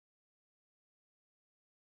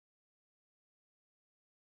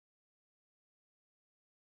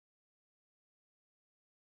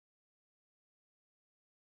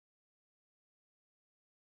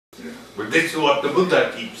But this is what the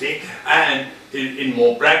Buddha keeps saying. And in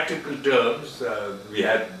more practical terms, we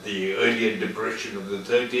had the earlier depression of the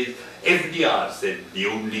 30s. FDR said the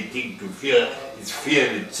only thing to fear is fear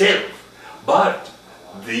itself. But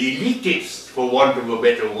the elitists, for want of a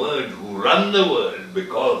better word, who run the world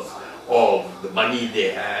because of the money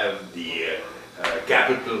they have, the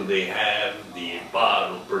capital they have, the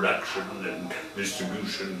power of production and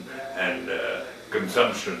distribution and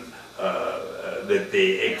consumption that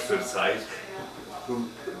they exercise,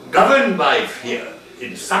 governed by fear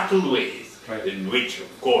in subtle ways, right, in which,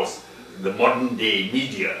 of course, the modern day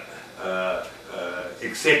media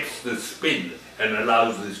accepts the spin and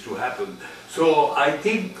allows this to happen. So I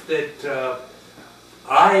think that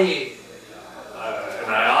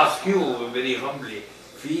and I ask you very humbly,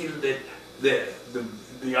 feel that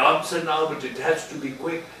the answer now, but it has to be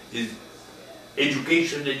quick, is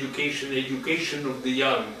education, education, education of the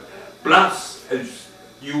young, plus as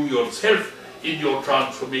you yourself in your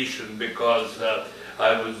transformation, because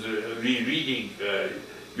I was rereading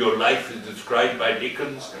Your Life is Described by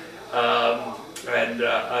Dickens, and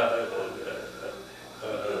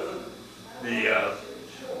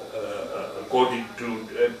according to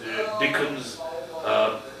Dickens,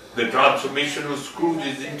 the transformation of Scrooge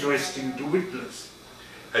is interesting to witness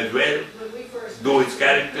as well. Though his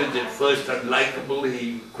character is at first unlikable,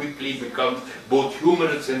 he quickly becomes both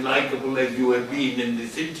humorous and likable, as you have been in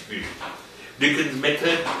this interview. Dickens'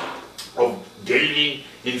 method of delving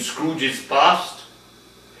in Scrooge's past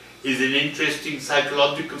is an interesting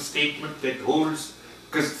psychological statement that holds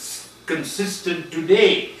consistent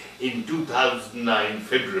today in 2009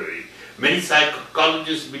 February. Many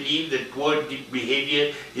psychologists believe that poor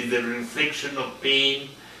behavior is a reflection of pain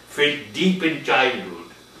felt deep in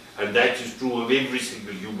childhood, and that is true of every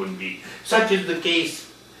single human being. Such is the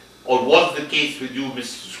case, or was the case with you,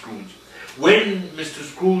 Mr. Scrooge. When Mr.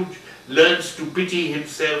 Scrooge learns to pity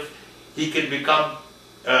himself, he can become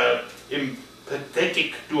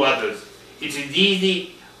empathetic to others. It is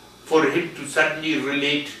easy for him to suddenly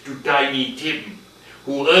relate to Tiny Tim,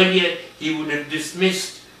 who earlier he would have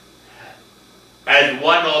dismissed as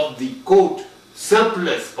one of the, quote,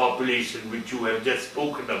 surplus population which you have just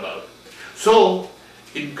spoken about. So,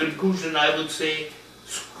 in conclusion, I would say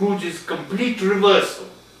Scrooge's complete reversal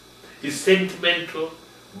is sentimental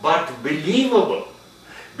but believable,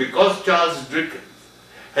 because Charles Dickens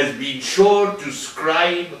has been sure to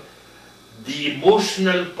scribe the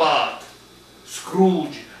emotional path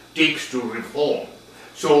Scrooge takes to reform.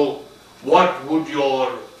 So, what would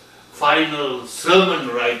your final sermon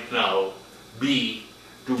right now be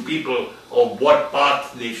to people of what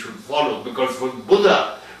path they should follow? Because for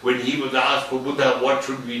Buddha, when he was asked for Buddha, what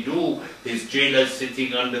should we do? His jailer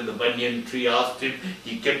sitting under the banyan tree asked him.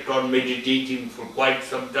 He kept on meditating for quite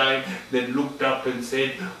some time, then looked up and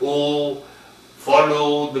said, oh,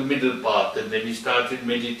 follow the middle path. And then he started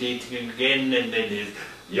meditating again, and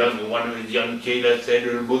then one of his young jailers said,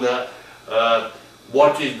 oh, Buddha,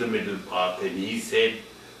 what is the middle path? And he said,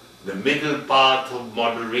 the middle path of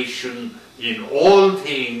moderation in all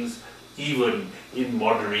things, even in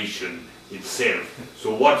moderation itself.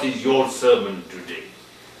 So what is your sermon today,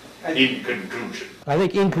 in conclusion? I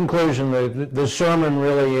think in conclusion, the sermon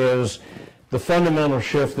really is the fundamental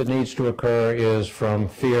shift that needs to occur is from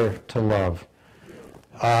fear to love.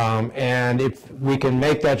 And if we can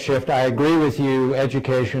make that shift, I agree with you,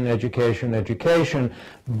 education, education, education,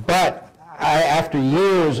 but after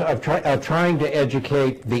years of trying to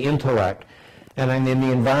educate the intellect, and I mean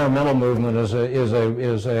the environmental movement is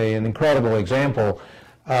an incredible example.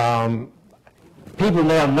 People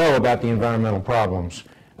now know about the environmental problems,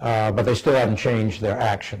 but they still haven't changed their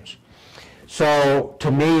actions. So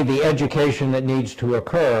to me, the education that needs to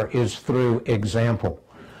occur is through example.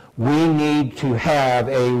 We need to have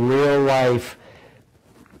a real-life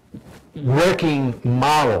working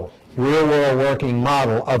model, real-world working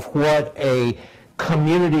model of what a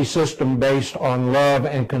community system based on love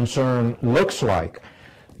and concern looks like,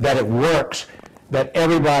 that it works, that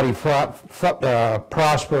everybody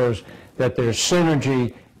prospers, that there's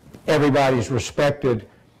synergy, everybody's respected,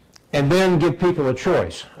 and then give people a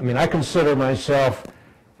choice. I mean, I consider myself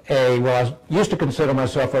I used to consider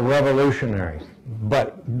myself a revolutionary,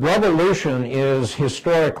 but revolution is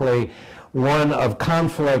historically one of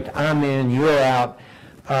conflict. I'm in, you're out.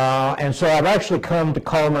 And so I've actually come to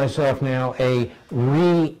call myself now a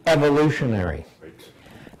re-evolutionary.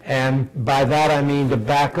 And by that I mean to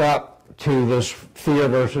back up to this fear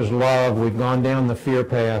versus love. We've gone down the fear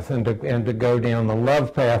path and to go down the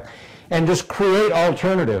love path and just create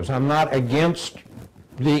alternatives. I'm not against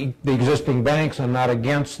the existing banks. I'm not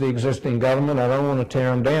against the existing government. I don't want to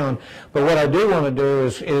tear them down. But what I do want to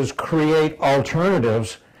do is create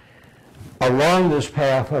alternatives along this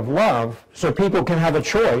path of love so people can have a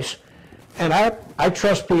choice. And I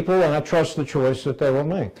trust people, and I trust the choice that they will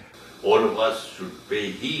make. All of us should pay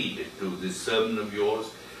heed to this sermon of yours,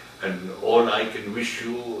 and all I can wish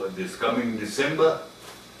you this coming December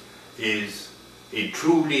is a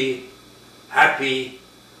truly happy,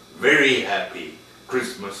 very happy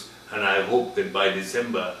Christmas, and I hope that by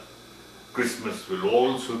December, Christmas will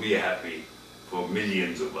also be happy for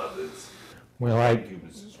millions of others. Well, Thank you,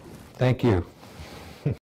 Mrs. Thank you.